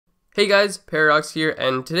Hey guys, Paradox here,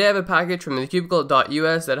 and today I have a package from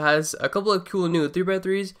TheCubicle.us that has a couple of cool new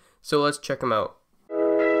 3x3s, so let's check them out.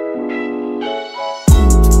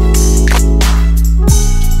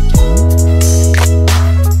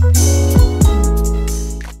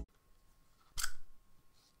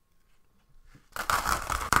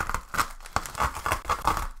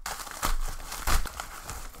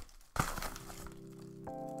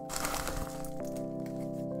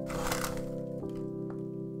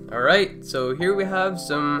 Alright, so here we have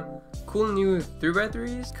some cool new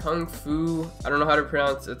 3x3s. KungFu, I don't know how to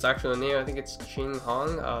pronounce its actual name, I think it's Ching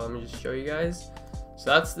Hong. Let me just show you guys. So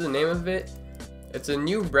that's the name of it. It's a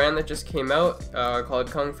new brand that just came out called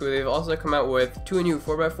KungFu. They've also come out with two new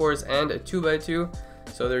 4x4s and a 2x2.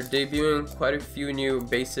 So they're debuting quite a few new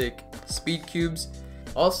basic speed cubes.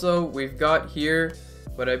 Also, we've got here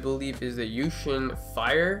what I believe is the YuXin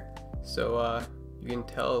Fire. So you can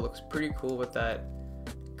tell it looks pretty cool with that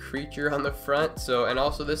creature on the front. So, and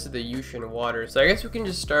also this is the YuXin Water. So I guess we can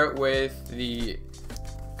just start with the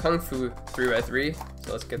KungFu 3x3.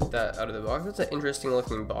 So let's get that out of the box. It's an interesting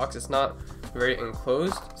looking box. It's not very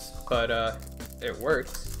enclosed, but it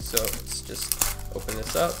works. So let's just open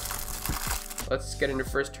this up. Let's get into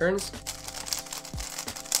first turns.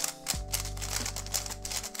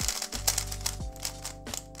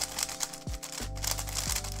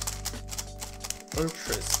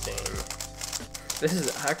 Interesting. This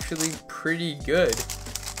is actually pretty good.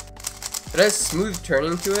 It has smooth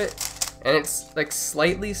turning to it, and it's like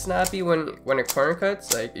slightly snappy when it corner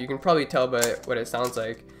cuts. Like you can probably tell by what it sounds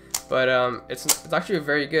like, but it's actually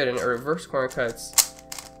very good, and it reverse corner cuts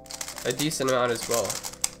a decent amount as well.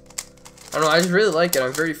 I don't know, I just really like it.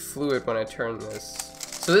 I'm very fluid when I turn this.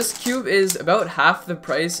 So this cube is about half the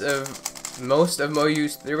price of most of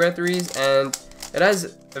Moyu's 3x3s, and it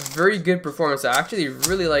has a very good performance. I actually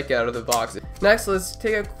really like it out of the box. Next, let's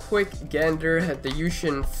take a quick gander at the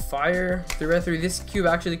YuXin Fire 3x3. This cube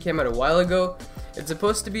actually came out a while ago. It's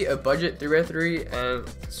supposed to be a budget 3x3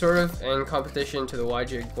 and sort of in competition to the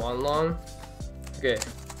YJ Guanlong. Okay,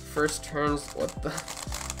 first turns, what the?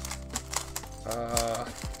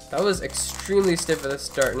 That was extremely stiff at the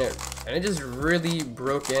start, and it just really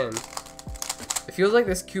broke in. It feels like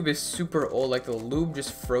this cube is super old, like the lube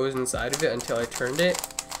just froze inside of it until I turned it,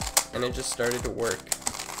 and it just started to work.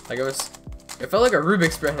 Like it felt like a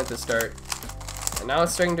Rubik's brand at the start, and now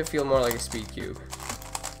it's starting to feel more like a speed cube.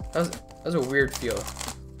 That was a weird feel.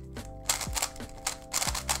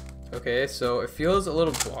 Okay, so it feels a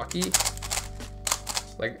little blocky.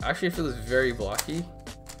 Like, actually it feels very blocky.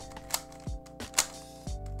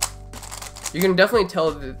 You can definitely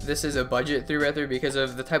tell that this is a budget 3x3 because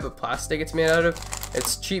of the type of plastic it's made out of.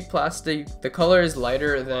 It's cheap plastic. The color is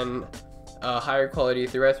lighter than higher quality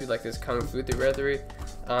 3x3 like this KungFu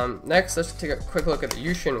 3x3. Next, let's take a quick look at the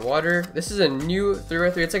YuXin Water. This is a new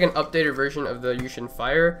 3x3. It's like an updated version of the YuXin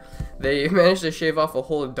Fire. They managed to shave off a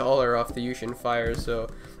whole $1 off the YuXin Fire. So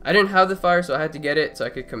I didn't have the Fire, so I had to get it so I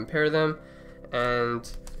could compare them.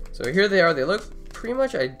 And so here they are. They look pretty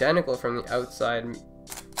much identical from the outside.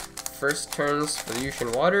 First turns for the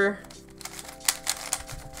YuXin Water.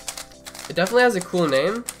 It definitely has a cool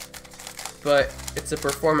name, but it's the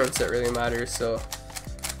performance that really matters, so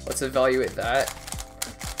let's evaluate that.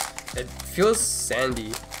 It feels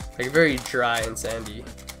sandy, like very dry and sandy.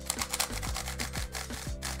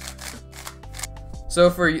 So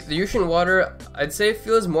for the YuXin Water, I'd say it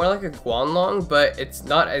feels more like a Guanlong, but it's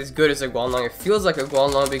not as good as a Guanlong. It feels like a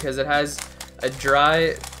Guanlong because it has a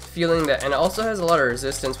dry feeling that, and it also has a lot of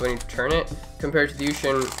resistance when you turn it compared to the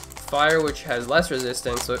YuXin Fire, which has less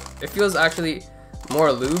resistance. So it feels actually more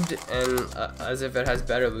lubed and as if it has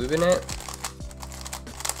better lube in it.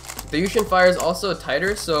 The YuXin Fire is also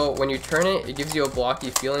tighter, so when you turn it, it gives you a blocky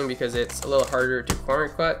feeling because it's a little harder to corner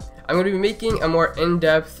cut. I'm going to be making a more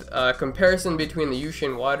in-depth comparison between the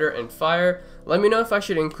YuXin Water and Fire. Let me know if I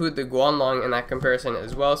should include the Guanlong in that comparison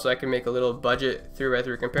as well, so I can make a little budget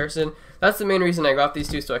 3x3 comparison. That's the main reason I got these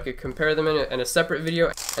two, so I could compare them in a separate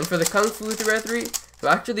video. And for the KungFu 3x3, I'm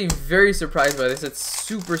actually very surprised by this. It's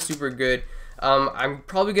super good. I'm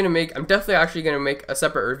definitely actually gonna make a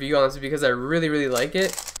separate review on this because I really like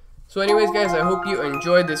it. So anyways guys, I hope you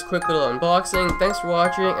enjoyed this quick little unboxing. Thanks for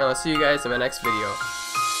watching, and I'll see you guys in my next video.